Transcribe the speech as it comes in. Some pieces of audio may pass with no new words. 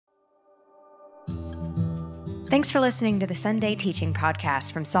Thanks for listening to the Sunday Teaching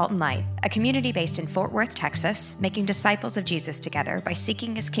Podcast from Salt and Light, a community based in Fort Worth, Texas, making disciples of Jesus together by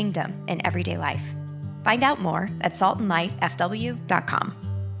seeking his kingdom in everyday life. Find out more at saltandlightfw.com.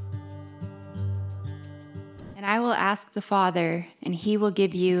 And I will ask the Father, and he will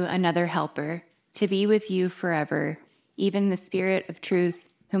give you another helper to be with you forever, even the Spirit of truth,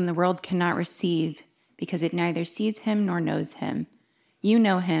 whom the world cannot receive, because it neither sees him nor knows him. You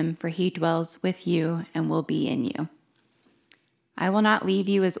know him, for he dwells with you and will be in you. I will not leave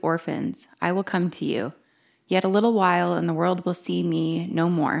you as orphans. I will come to you. Yet a little while, and the world will see me no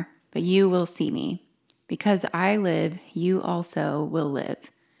more, but you will see me. Because I live, you also will live.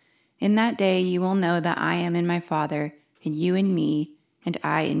 In that day you will know that I am in my Father, and you in me, and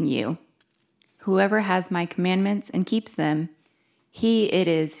I in you. Whoever has my commandments and keeps them, he it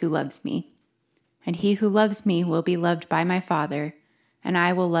is who loves me. And he who loves me will be loved by my Father, and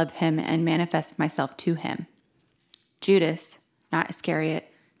I will love him and manifest myself to him. Judas, not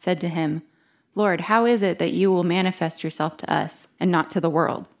Iscariot, said to him, Lord, how is it that you will manifest yourself to us and not to the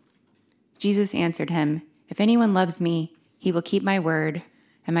world? Jesus answered him, If anyone loves me, he will keep my word,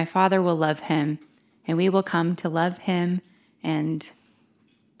 and my Father will love him, and we will come to love him and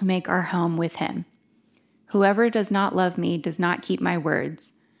make our home with him. Whoever does not love me does not keep my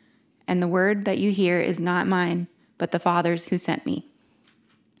words, and the word that you hear is not mine, but the Father's who sent me.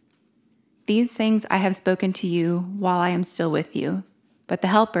 These things I have spoken to you while I am still with you. But the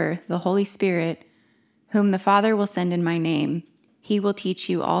Helper, the Holy Spirit, whom the Father will send in my name, he will teach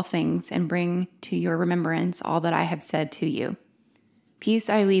you all things and bring to your remembrance all that I have said to you. Peace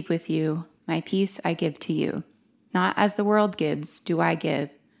I leave with you, my peace I give to you. Not as the world gives, do I give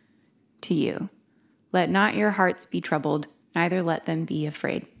to you. Let not your hearts be troubled, neither let them be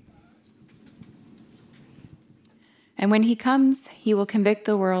afraid. And when he comes, he will convict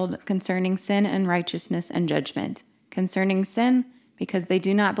the world concerning sin and righteousness and judgment. Concerning sin, because they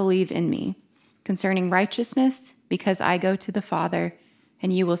do not believe in me. Concerning righteousness, because I go to the Father,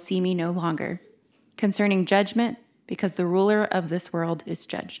 and you will see me no longer. Concerning judgment, because the ruler of this world is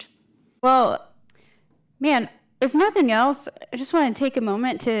judged. Well, man, if nothing else, I just want to take a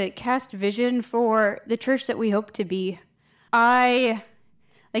moment to cast vision for the church that we hope to be. I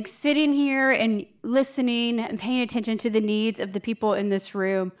like sitting here and listening and paying attention to the needs of the people in this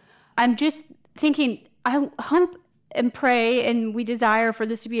room. I'm just thinking, I hope and pray and we desire for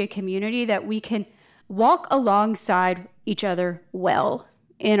this to be a community that we can walk alongside each other well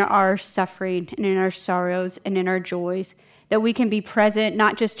in our suffering and in our sorrows and in our joys, that we can be present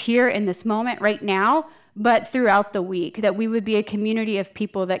not just here in this moment right now, but throughout the week, that we would be a community of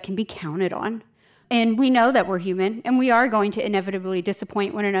people that can be counted on. And we know that we're human, and we are going to inevitably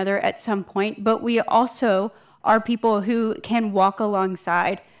disappoint one another at some point, but we also are people who can walk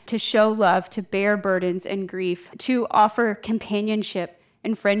alongside to show love, to bear burdens and grief, to offer companionship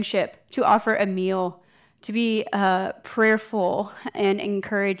and friendship, to offer a meal, to be prayerful and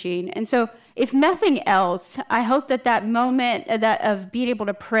encouraging. And so if nothing else, I hope that that moment of being able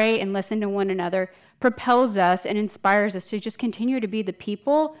to pray and listen to one another propels us and inspires us to just continue to be the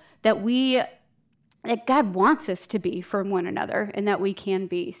people that God wants us to be for one another and that we can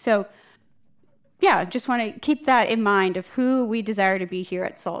be. So yeah, just want to keep that in mind of who we desire to be here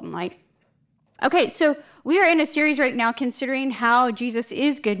at Salt and Light. Okay, so we are in a series right now considering how Jesus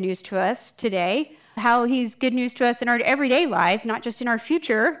is good news to us today, how he's good news to us in our everyday lives, not just in our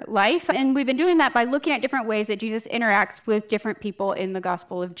future life. And we've been doing that by looking at different ways that Jesus interacts with different people in the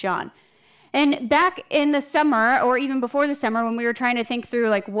Gospel of John. And back in the summer, or even before the summer, when we were trying to think through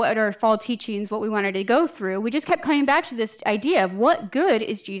like what are fall teachings, what we wanted to go through, we just kept coming back to this idea of what good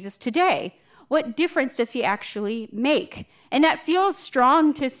is Jesus today? What difference does he actually make? And that feels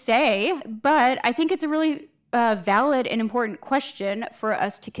strong to say, but I think it's a really valid and important question for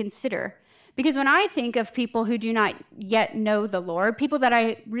us to consider. Because when I think of people who do not yet know the Lord, people that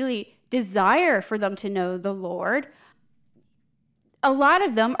I really desire for them to know the Lord, a lot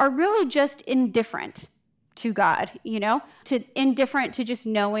of them are really just indifferent to God, indifferent to just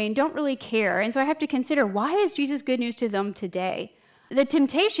knowing, don't really care. And so I have to consider, why is Jesus good news to them today? The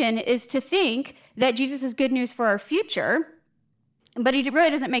temptation is to think that Jesus is good news for our future, but he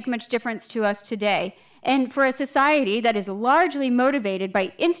really doesn't make much difference to us today. And for a society that is largely motivated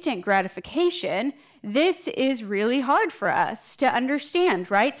by instant gratification, this is really hard for us to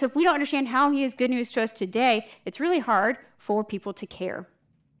understand, right? So if we don't understand how he is good news to us today, it's really hard for people to care.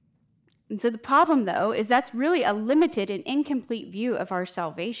 And so the problem, though, is that's really a limited and incomplete view of our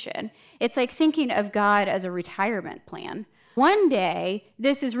salvation. It's like thinking of God as a retirement plan. One day,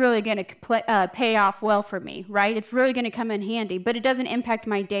 this is really going to pay off well for me, right? It's really going to come in handy, but it doesn't impact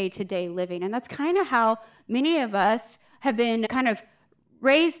my day-to-day living. And that's kind of how many of us have been kind of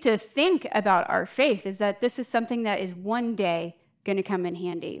raised to think about our faith, is that this is something that is one day going to come in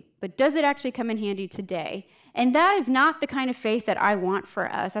handy. But does it actually come in handy today? And that is not the kind of faith that I want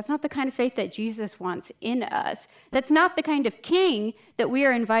for us. That's not the kind of faith that Jesus wants in us. That's not the kind of king that we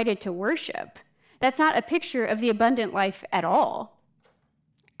are invited to worship. That's not a picture of the abundant life at all.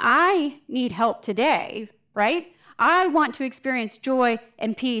 I need help today, right? I want to experience joy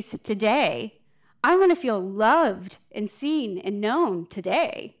and peace today. I want to feel loved and seen and known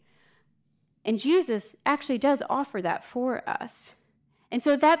today. And Jesus actually does offer that for us. And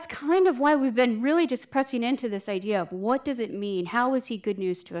so that's kind of why we've been really just pressing into this idea of what does it mean? How is he good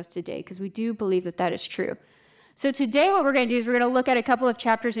news to us today? Because we do believe that that is true. So today what we're going to do is we're going to look at a couple of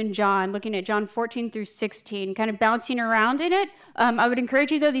chapters in John, looking at John 14 through 16, kind of bouncing around in it. I would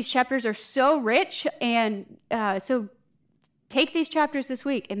encourage you, though, these chapters are so rich, and so take these chapters this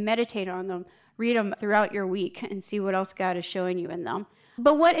week and meditate on them. Read them throughout your week and see what else God is showing you in them.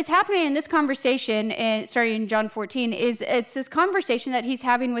 But what is happening in this conversation, starting in John 14, is it's this conversation that he's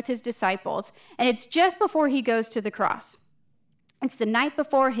having with his disciples, and it's just before he goes to the cross. It's the night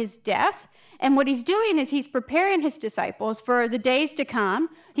before his death, and what he's doing is he's preparing his disciples for the days to come.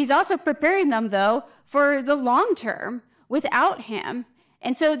 He's also preparing them, though, for the long term without him.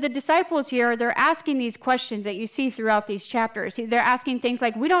 And so the disciples here, they're asking these questions that you see throughout these chapters. They're asking things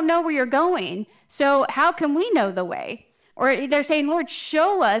like, we don't know where you're going, so how can we know the way? Or they're saying, Lord,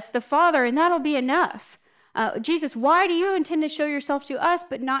 show us the Father, and that'll be enough. Jesus, why do you intend to show yourself to us,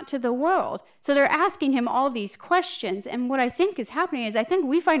 but not to the world? So they're asking him all these questions. And what I think is happening is I think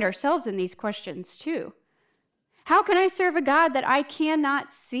we find ourselves in these questions too. How can I serve a God that I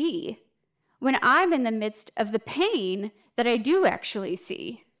cannot see when I'm in the midst of the pain that I do actually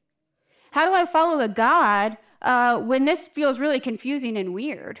see? How do I follow a God when this feels really confusing and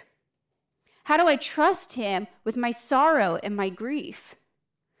weird? How do I trust him with my sorrow and my grief?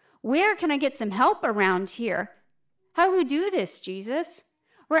 Where can I get some help around here? How do we do this, Jesus?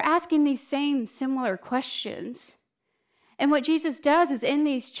 We're asking these same similar questions. And what Jesus does is in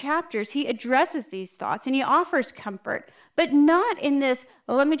these chapters, he addresses these thoughts and he offers comfort, but not in this,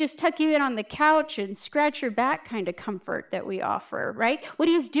 well, let me just tuck you in on the couch and scratch your back kind of comfort that we offer, right? What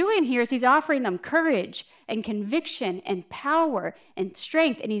he's doing here is he's offering them courage and conviction and power and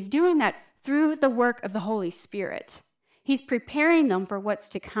strength, and he's doing that through the work of the Holy Spirit. He's preparing them for what's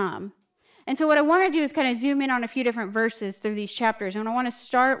to come. And so what I want to do is kind of zoom in on a few different verses through these chapters. And I want to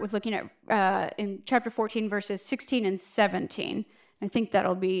start with looking at in chapter 14, verses 16 and 17. I think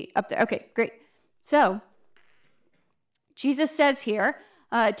that'll be up there. Okay, great. So Jesus says here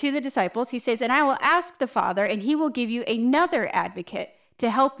to the disciples, he says, and I will ask the Father, and he will give you another advocate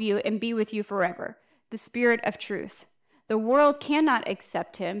to help you and be with you forever, the Spirit of truth. The world cannot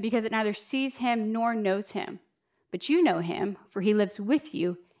accept him because it neither sees him nor knows him. But you know him, for he lives with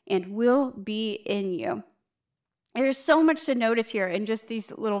you and will be in you. There's so much to notice here in just these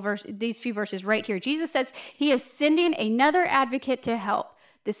few verses right here. Jesus says he is sending another advocate to help,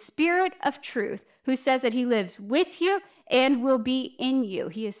 the Spirit of truth, who says that he lives with you and will be in you.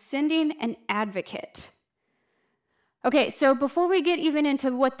 He is sending an advocate. Okay, so before we get even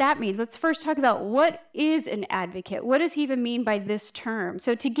into what that means, let's first talk about what is an advocate. What does he even mean by this term?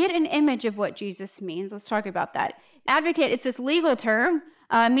 So to get an image of what Jesus means, let's talk about that. Advocate, it's this legal term,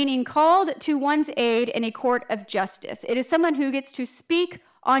 meaning called to one's aid in a court of justice. It is someone who gets to speak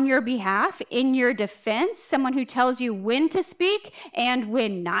on your behalf in your defense, someone who tells you when to speak and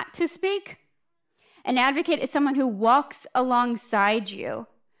when not to speak. An advocate is someone who walks alongside you.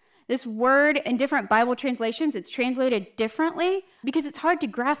 This word in different Bible translations, it's translated differently because it's hard to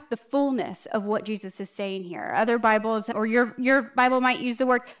grasp the fullness of what Jesus is saying here. Other Bibles, or your Bible might use the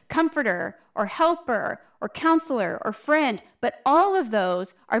word comforter or helper or counselor or friend, but all of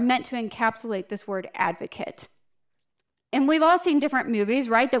those are meant to encapsulate this word advocate. And we've all seen different movies,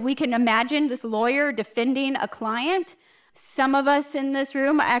 right, that we can imagine this lawyer defending a client. Some of us in this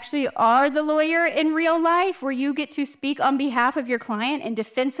room actually are the lawyer in real life, where you get to speak on behalf of your client in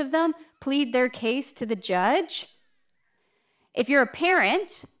defense of them, plead their case to the judge. If you're a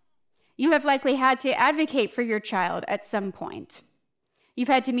parent, you have likely had to advocate for your child at some point. You've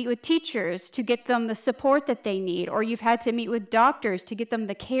had to meet with teachers to get them the support that they need, or you've had to meet with doctors to get them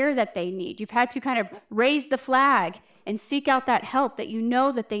the care that they need. You've had to kind of raise the flag and seek out that help that you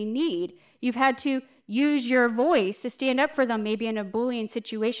know that they need. You've had to use your voice to stand up for them, maybe in a bullying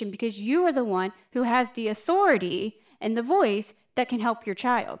situation, because you are the one who has the authority and the voice that can help your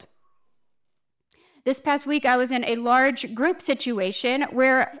child. This past week, I was in a large group situation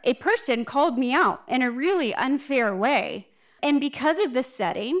where a person called me out in a really unfair way. And because of the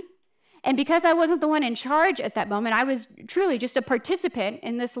setting, and because I wasn't the one in charge at that moment, I was truly just a participant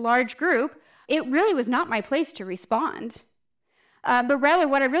in this large group, it really was not my place to respond. But rather,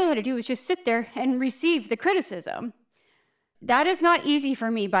 what I really had to do was just sit there and receive the criticism. That is not easy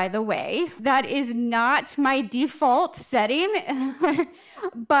for me, by the way. That is not my default setting.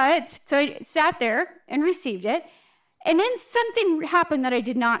 But so I sat there and received it. And then something happened that I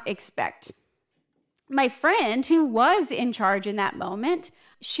did not expect. My friend, who was in charge in that moment,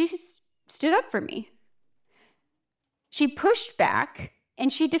 she stood up for me. She pushed back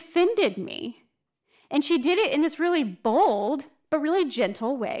and she defended me. And she did it in this really bold, but really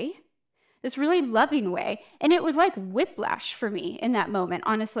gentle way. This really loving way. And it was like whiplash for me in that moment,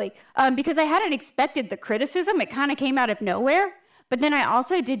 honestly, because I hadn't expected the criticism. It kind of came out of nowhere. But then I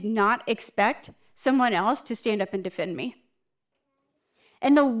also did not expect someone else to stand up and defend me.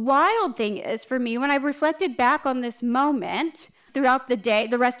 And the wild thing is, for me, when I reflected back on this moment throughout the day,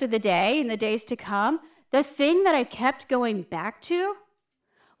 the rest of the day and the days to come, the thing that I kept going back to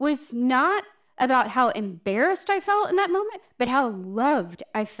was not about how embarrassed I felt in that moment, but how loved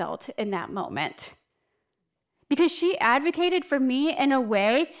I felt in that moment. Because she advocated for me in a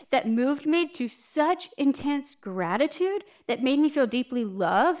way that moved me to such intense gratitude that made me feel deeply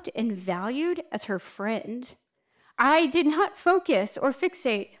loved and valued as her friend. I did not focus or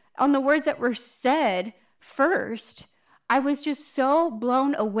fixate on the words that were said first. I was just so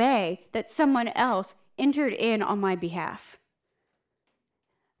blown away that someone else entered in on my behalf.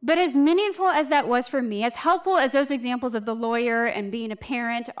 But as meaningful as that was for me, as helpful as those examples of the lawyer and being a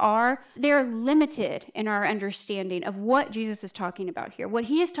parent are, they're limited in our understanding of what Jesus is talking about here. What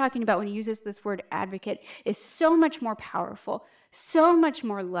he is talking about when he uses this word advocate is so much more powerful, so much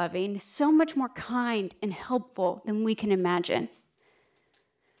more loving, so much more kind and helpful than we can imagine.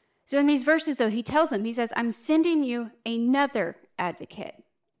 So in these verses, though, he tells them, he says, I'm sending you another advocate.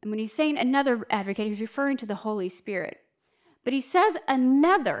 And when he's saying another advocate, he's referring to the Holy Spirit. But he says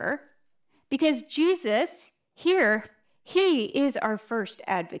another because Jesus here, he is our first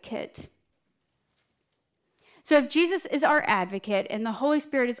advocate. So if Jesus is our advocate and the Holy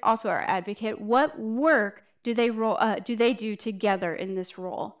Spirit is also our advocate, what work do they do together in this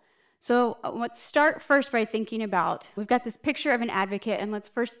role? So let's start first by thinking about, we've got this picture of an advocate, and let's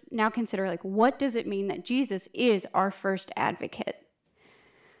first now consider, what does it mean that Jesus is our first advocate?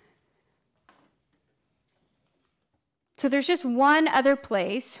 So there's just one other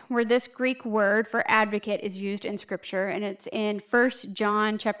place where this Greek word for advocate is used in Scripture, and it's in 1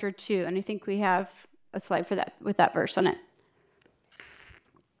 John chapter 2, and I think we have a slide for that with that verse on it.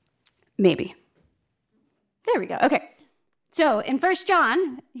 Maybe. There we go. Okay. So in 1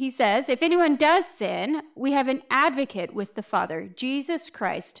 John, he says, if anyone does sin, we have an advocate with the Father, Jesus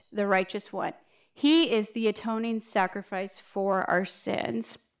Christ, the righteous one. He is the atoning sacrifice for our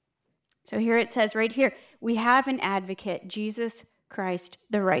sins. So here it says right here, we have an advocate, Jesus Christ,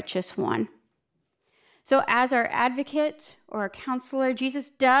 the righteous one. So as our advocate or our counselor,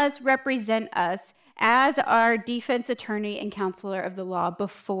 Jesus does represent us as our defense attorney and counselor of the law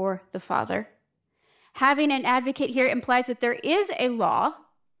before the Father. Having an advocate here implies that there is a law,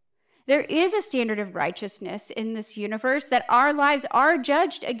 there is a standard of righteousness in this universe that our lives are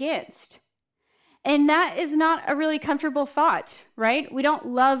judged against. And that is not a really comfortable thought, right? We don't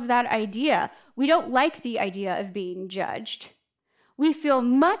love that idea. We don't like the idea of being judged. We feel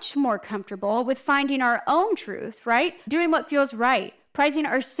much more comfortable with finding our own truth, right? Doing what feels right, prizing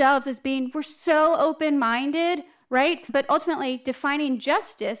ourselves as being, we're so open-minded, right? But ultimately defining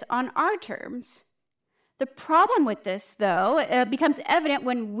justice on our terms. The problem with this, though, becomes evident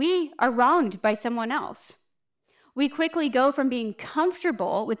when we are wronged by someone else. We quickly go from being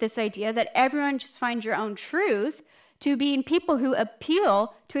comfortable with this idea that everyone just finds your own truth to being people who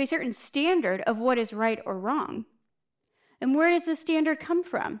appeal to a certain standard of what is right or wrong. And where does this standard come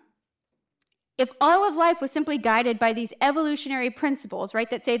from? If all of life was simply guided by these evolutionary principles, right,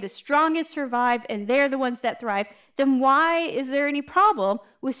 that say the strongest survive and they're the ones that thrive, then why is there any problem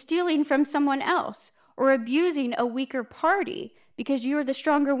with stealing from someone else or abusing a weaker party because you're the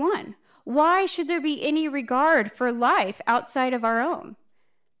stronger one? Why should there be any regard for life outside of our own?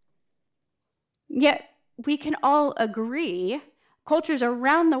 Yet we can all agree, cultures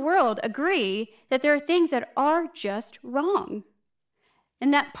around the world agree, that there are things that are just wrong.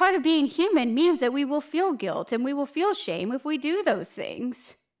 And that part of being human means that we will feel guilt and we will feel shame if we do those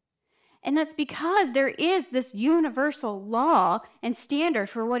things. And that's because there is this universal law and standard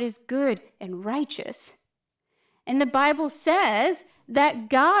for what is good and righteous. And the Bible says that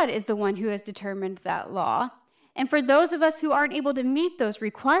God is the one who has determined that law. And for those of us who aren't able to meet those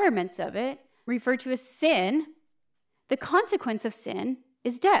requirements of it, referred to as sin, the consequence of sin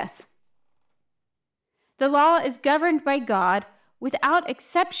is death. The law is governed by God without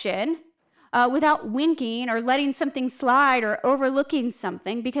exception, without winking or letting something slide or overlooking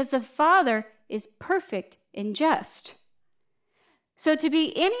something, because the Father is perfect and just. So to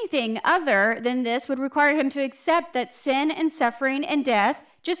be anything other than this would require him to accept that sin and suffering and death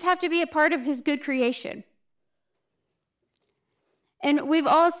just have to be a part of his good creation. And we've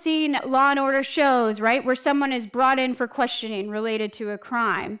all seen Law and Order shows, right, where someone is brought in for questioning related to a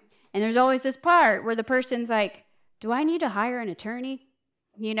crime. And there's always this part where the person's like, do I need to hire an attorney?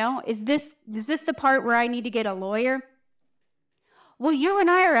 You know, is this the part where I need to get a lawyer? Well, you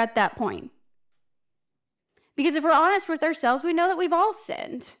and I are at that point. Because if we're honest with ourselves, we know that we've all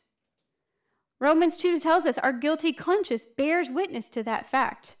sinned. Romans 2 tells us our guilty conscience bears witness to that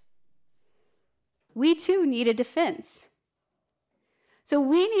fact. We too need a defense. So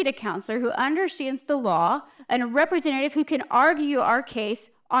we need a counselor who understands the law and a representative who can argue our case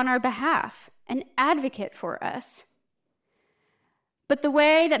on our behalf, an advocate for us. But the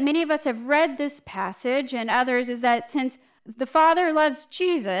way that many of us have read this passage and others is that since the Father loves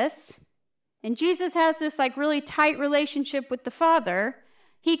Jesus, and Jesus has this like really tight relationship with the Father,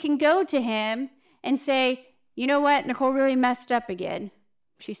 he can go to him and say, you know what, Nicole really messed up again.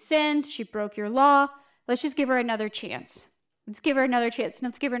 She sinned, she broke your law. Let's just give her another chance. Let's give her another chance.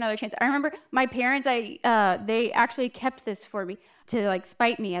 Let's give her another chance. I remember my parents, they actually kept this for me to like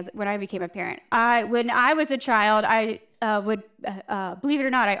spite me when I became a parent. When I was a child, I would, believe it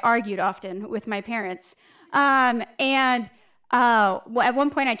or not, I argued often with my parents. At one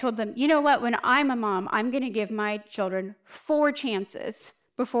point I told them, you know what, when I'm a mom, I'm going to give my children 4 chances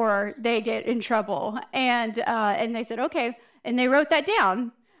before they get in trouble. And they said, okay. And they wrote that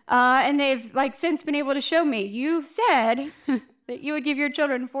down. And they've like since been able to show me, you've said that you would give your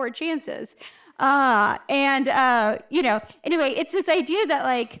children 4 chances. Anyway, it's this idea that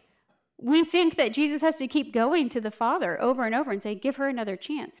like, we think that Jesus has to keep going to the Father over and over and say, give her another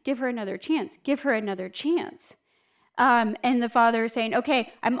chance, give her another chance, give her another chance. And the Father is saying,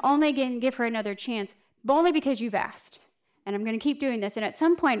 okay, I'm only going to give her another chance, but only because you've asked. And I'm going to keep doing this. And at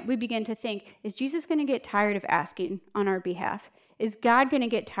some point, we begin to think, is Jesus going to get tired of asking on our behalf? Is God going to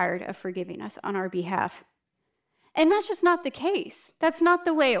get tired of forgiving us on our behalf? And that's just not the case. That's not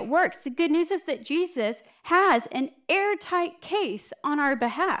the way it works. The good news is that Jesus has an airtight case on our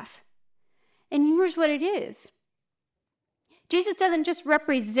behalf. And here's what it is. Jesus doesn't just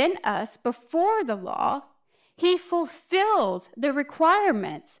represent us before the law. He fulfills the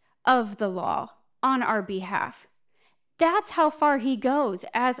requirements of the law on our behalf. That's how far he goes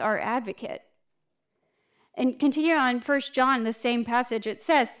as our advocate. And continue on 1 John, the same passage, it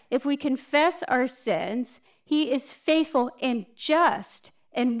says, if we confess our sins, he is faithful and just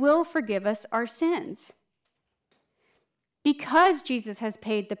and will forgive us our sins. Because Jesus has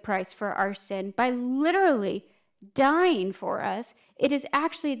paid the price for our sin by literally dying for us, it is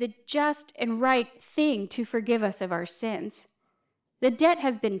actually the just and right thing to forgive us of our sins. The debt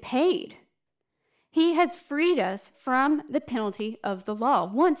has been paid. He has freed us from the penalty of the law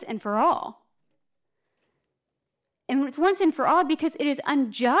once and for all. And it's once and for all because it is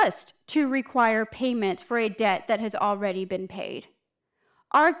unjust to require payment for a debt that has already been paid.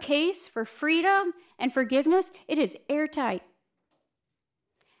 Our case for freedom and forgiveness, it is airtight.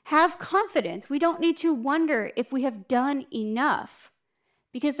 Have confidence. We don't need to wonder if we have done enough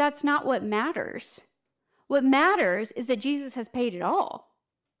because that's not what matters. What matters is that Jesus has paid it all.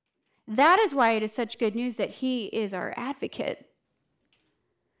 That is why it is such good news that he is our advocate.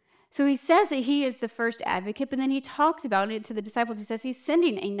 So he says that he is the first advocate, but then he talks about it to the disciples. He says he's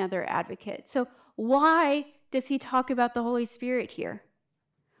sending another advocate. So why does he talk about the Holy Spirit here?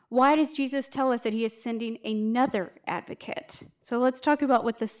 Why does Jesus tell us that he is sending another advocate? So let's talk about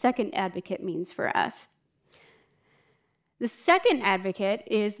what the second advocate means for us. The second advocate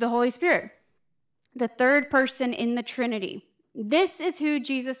is the Holy Spirit, the third person in the Trinity. This is who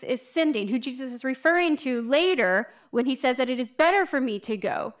Jesus is sending, who Jesus is referring to later when he says that it is better for me to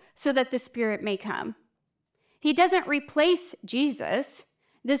go so that the Spirit may come. He doesn't replace Jesus.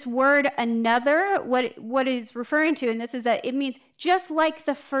 This word another, what it's referring to, and this is that it means just like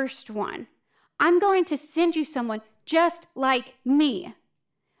the first one. I'm going to send you someone just like me.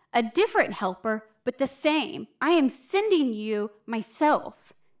 A different helper, but the same. I am sending you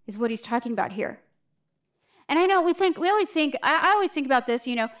myself, is what he's talking about here. And I know I always think about this,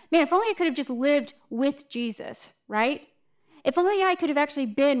 man, if only I could have just lived with Jesus, right? If only I could have actually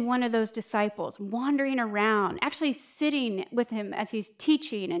been one of those disciples, wandering around, actually sitting with him as he's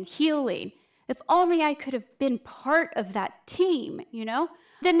teaching and healing. If only I could have been part of that team,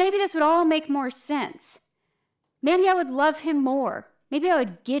 then maybe this would all make more sense. Maybe I would love him more. Maybe I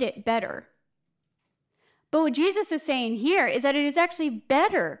would get it better. But what Jesus is saying here is that it is actually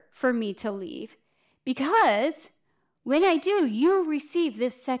better for me to leave, because when I do, you receive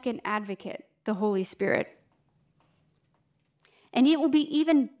this second advocate, the Holy Spirit. And it will be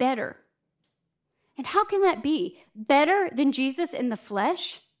even better. And how can that be? Better than Jesus in the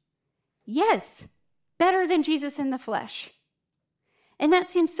flesh? Yes, better than Jesus in the flesh. And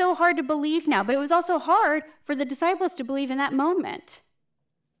that seems so hard to believe now, but it was also hard for the disciples to believe in that moment.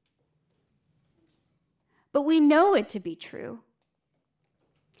 But we know it to be true.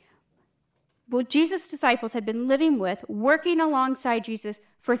 Well, Jesus' disciples had been living with, working alongside Jesus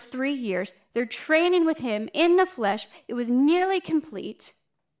for 3 years. They're training with him in the flesh. It was nearly complete.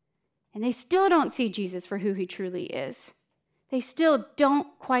 And they still don't see Jesus for who he truly is. They still don't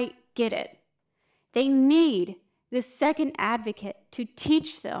quite get it. They need this second advocate to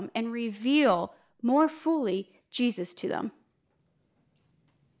teach them and reveal more fully Jesus to them.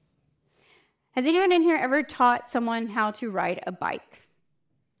 Has anyone in here ever taught someone how to ride a bike?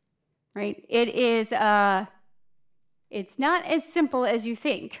 Right? It's not as simple as you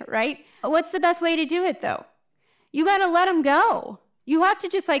think, right? What's the best way to do it, though? You got to let them go. You have to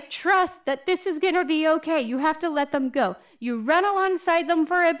just trust that this is going to be okay. You have to let them go. You run alongside them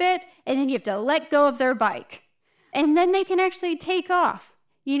for a bit, and then you have to let go of their bike. And then they can actually take off,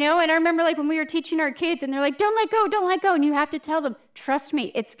 And I remember when we were teaching our kids, and they're like, don't let go, don't let go. And you have to tell them, trust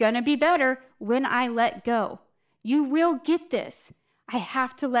me, it's going to be better when I let go. You will get this. I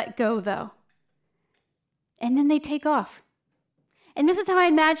have to let go, though. And then they take off. And this is how I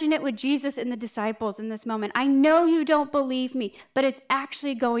imagine it with Jesus and the disciples in this moment. I know you don't believe me, but it's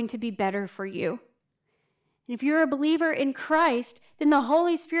actually going to be better for you. And if you're a believer in Christ, then the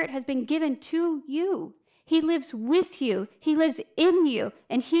Holy Spirit has been given to you. He lives with you. He lives in you.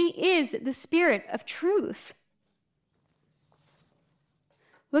 And he is the Spirit of truth.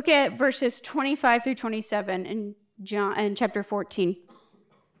 Look at verses 25 through 27 in chapter 14.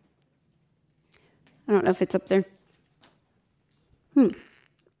 I don't know if it's up there.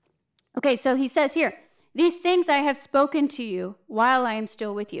 Okay, so he says here, these things I have spoken to you while I am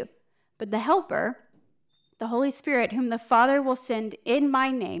still with you. But the Helper, the Holy Spirit, whom the Father will send in my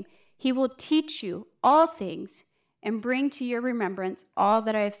name, he will teach you all things and bring to your remembrance all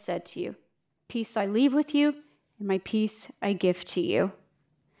that I have said to you. Peace I leave with you, and my peace I give to you.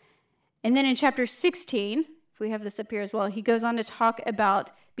 And then in chapter 16, if we have this up here as well, he goes on to talk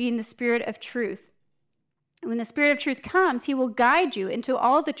about being the Spirit of truth. When the Spirit of truth comes, he will guide you into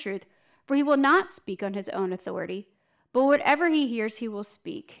all the truth, for he will not speak on his own authority, but whatever he hears, he will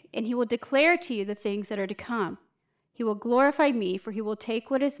speak, and he will declare to you the things that are to come. He will glorify me, for he will take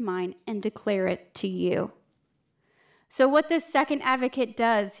what is mine and declare it to you. So what this second advocate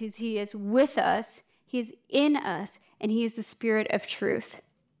does is he is with us, he is in us, and he is the Spirit of truth.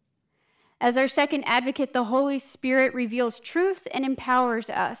 As our second advocate, the Holy Spirit reveals truth and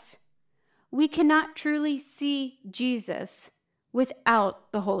empowers us. We cannot truly see Jesus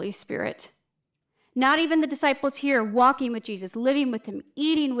without the Holy Spirit. Not even the disciples here walking with Jesus, living with him,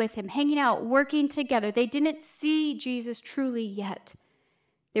 eating with him, hanging out, working together. They didn't see Jesus truly yet.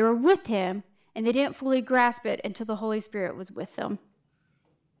 They were with him, and they didn't fully grasp it until the Holy Spirit was with them.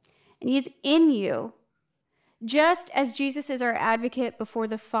 And he is in you. Just as Jesus is our advocate before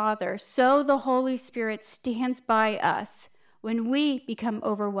the Father, so the Holy Spirit stands by us when we become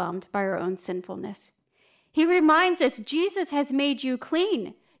overwhelmed by our own sinfulness. He reminds us, Jesus has made you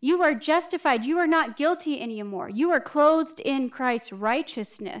clean. You are justified. You are not guilty anymore. You are clothed in Christ's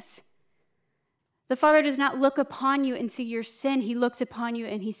righteousness. The Father does not look upon you and see your sin. He looks upon you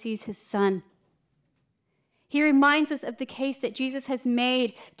and he sees his Son. He reminds us of the case that Jesus has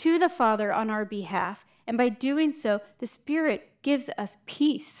made to the Father on our behalf. And by doing so, the Spirit gives us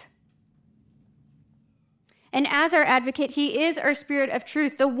peace. And as our advocate, he is our Spirit of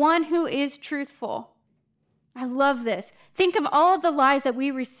truth, the one who is truthful. I love this. Think of all of the lies that we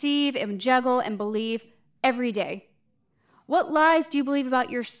receive and juggle and believe every day. What lies do you believe about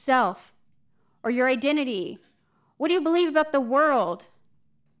yourself or your identity? What do you believe about the world?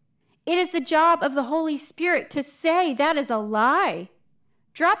 It is the job of the Holy Spirit to say that is a lie.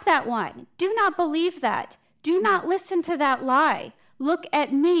 Drop that one. Do not believe that. Do not listen to that lie. Look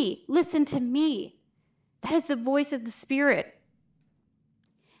at me. Listen to me. That is the voice of the Spirit.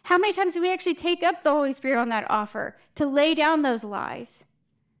 How many times do we actually take up the Holy Spirit on that offer to lay down those lies?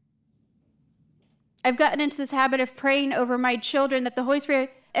 I've gotten into this habit of praying over my children that the Holy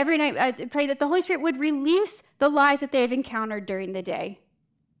Spirit, every night I pray that the Holy Spirit would release the lies that they have encountered during the day.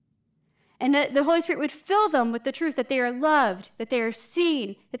 And that the Holy Spirit would fill them with the truth that they are loved, that they are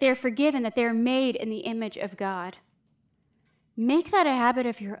seen, that they are forgiven, that they are made in the image of God. Make that a habit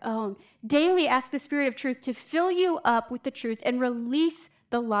of your own. Daily ask the Spirit of truth to fill you up with the truth and release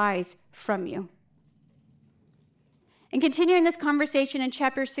the lies from you. And continuing this conversation in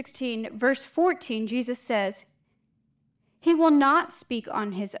chapter 16, verse 14, Jesus says, "He will not speak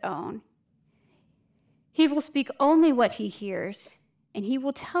on his own. He will speak only what he hears, and he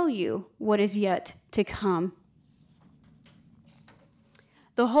will tell you what is yet to come."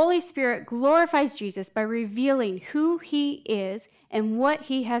 The Holy Spirit glorifies Jesus by revealing who he is and what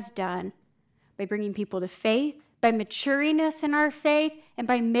he has done, by bringing people to faith, by maturing us in our faith, and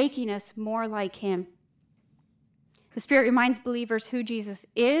by making us more like him. The Spirit reminds believers who Jesus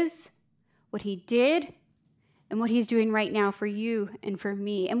is, what he did, and what he's doing right now for you and for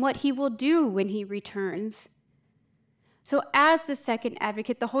me, and what he will do when he returns. So as the second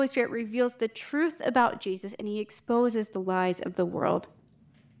advocate, the Holy Spirit reveals the truth about Jesus, and he exposes the lies of the world.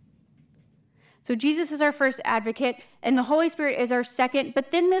 So Jesus is our first advocate, and the Holy Spirit is our second,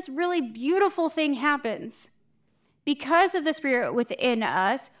 but then this really beautiful thing happens. Because of the Spirit within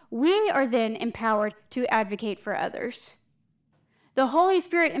us, we are then empowered to advocate for others. The Holy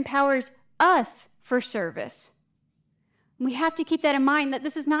Spirit empowers us for service. We have to keep that in mind, that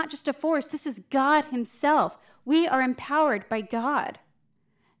this is not just a force, this is God himself. We are empowered by God.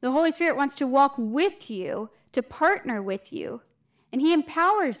 The Holy Spirit wants to walk with you, to partner with you, and he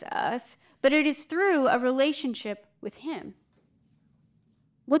empowers us, but it is through a relationship with him.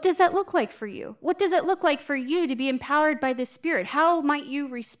 What does that look like for you? What does it look like for you to be empowered by the Spirit? How might you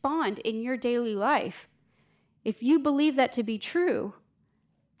respond in your daily life? If you believe that to be true,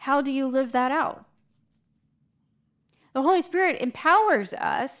 how do you live that out? The Holy Spirit empowers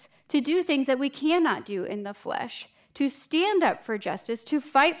us to do things that we cannot do in the flesh, to stand up for justice, to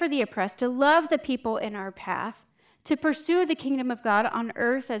fight for the oppressed, to love the people in our path, to pursue the kingdom of God on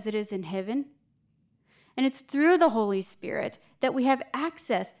earth as it is in heaven. And it's through the Holy Spirit that we have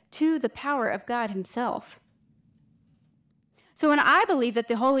access to the power of God himself. So when I believe that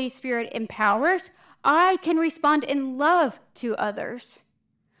the Holy Spirit empowers, I can respond in love to others.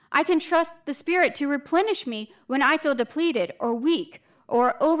 I can trust the Spirit to replenish me when I feel depleted or weak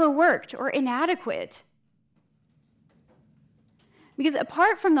or overworked or inadequate. Because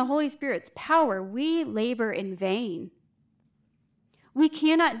apart from the Holy Spirit's power, we labor in vain. We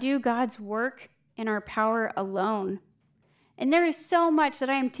cannot do God's work in our power alone. And there is so much that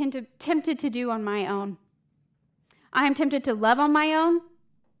I am tempted to do on my own. I am tempted to love on my own,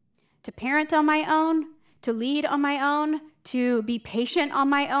 to parent on my own, to lead on my own, to be patient on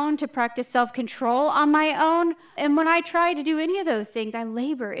my own, to practice self-control on my own. And when I try to do any of those things, I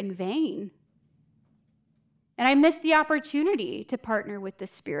labor in vain. And I miss the opportunity to partner with the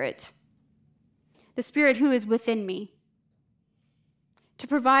Spirit who is within me, to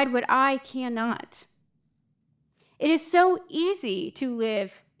provide what I cannot. It is so easy to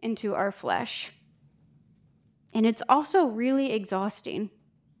live into our flesh, and it's also really exhausting.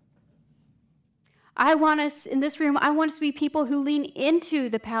 I want us in this room, I want us to be people who lean into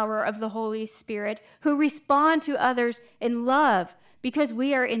the power of the Holy Spirit, who respond to others in love, because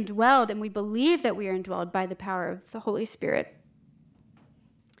we are indwelled and we believe that we are indwelled by the power of the Holy Spirit.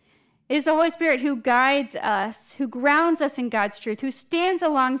 It is the Holy Spirit who guides us, who grounds us in God's truth, who stands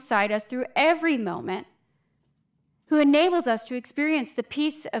alongside us through every moment, who enables us to experience the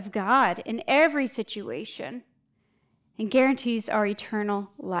peace of God in every situation and guarantees our eternal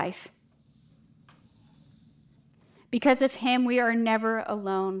life. Because of him, we are never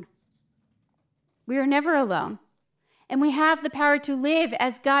alone. We are never alone. And we have the power to live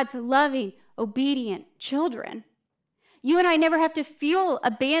as God's loving, obedient children. You and I never have to feel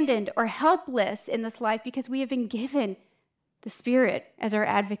abandoned or helpless in this life because we have been given the Spirit as our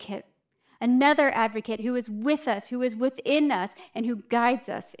advocate, another advocate who is with us, who is within us, and who guides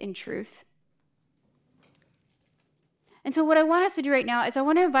us in truth. And so what I want us to do right now is I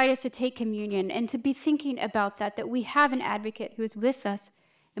want to invite us to take communion and to be thinking about that we have an advocate who is with us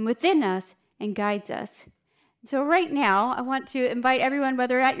and within us and guides us. So right now, I want to invite everyone,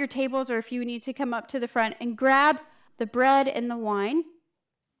 whether at your tables or if you need to come up to the front, and grab the bread and the wine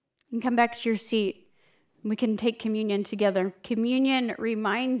and come back to your seat. We can take communion together. Communion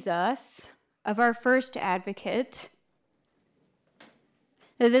reminds us of our first advocate.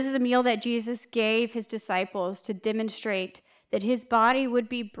 That this is a meal that Jesus gave his disciples to demonstrate that his body would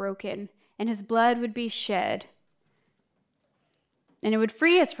be broken and his blood would be shed and it would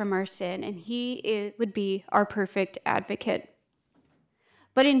free us from our sin, and he would be our perfect advocate.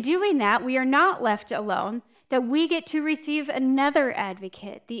 But in doing that, we are not left alone, that we get to receive another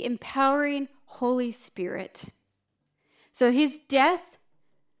advocate, the empowering Holy Spirit. So his death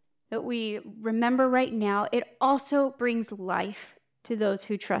that we remember right now, it also brings life to those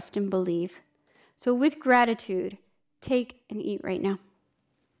who trust and believe. So with gratitude, take and eat right now.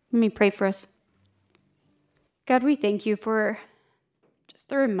 Let me pray for us. God, we thank you for just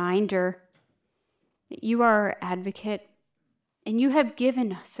the reminder that you are our advocate, and you have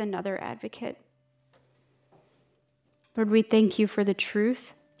given us another advocate. Lord, we thank you for the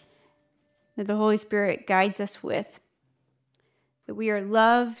truth that the Holy Spirit guides us with, that we are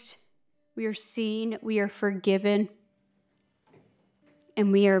loved, we are seen, we are forgiven,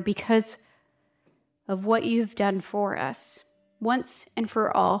 and we are because of what you've done for us, once and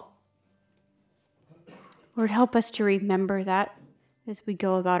for all. Lord, help us to remember that as we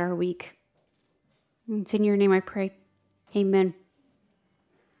go about our week. It's in your name I pray. Amen.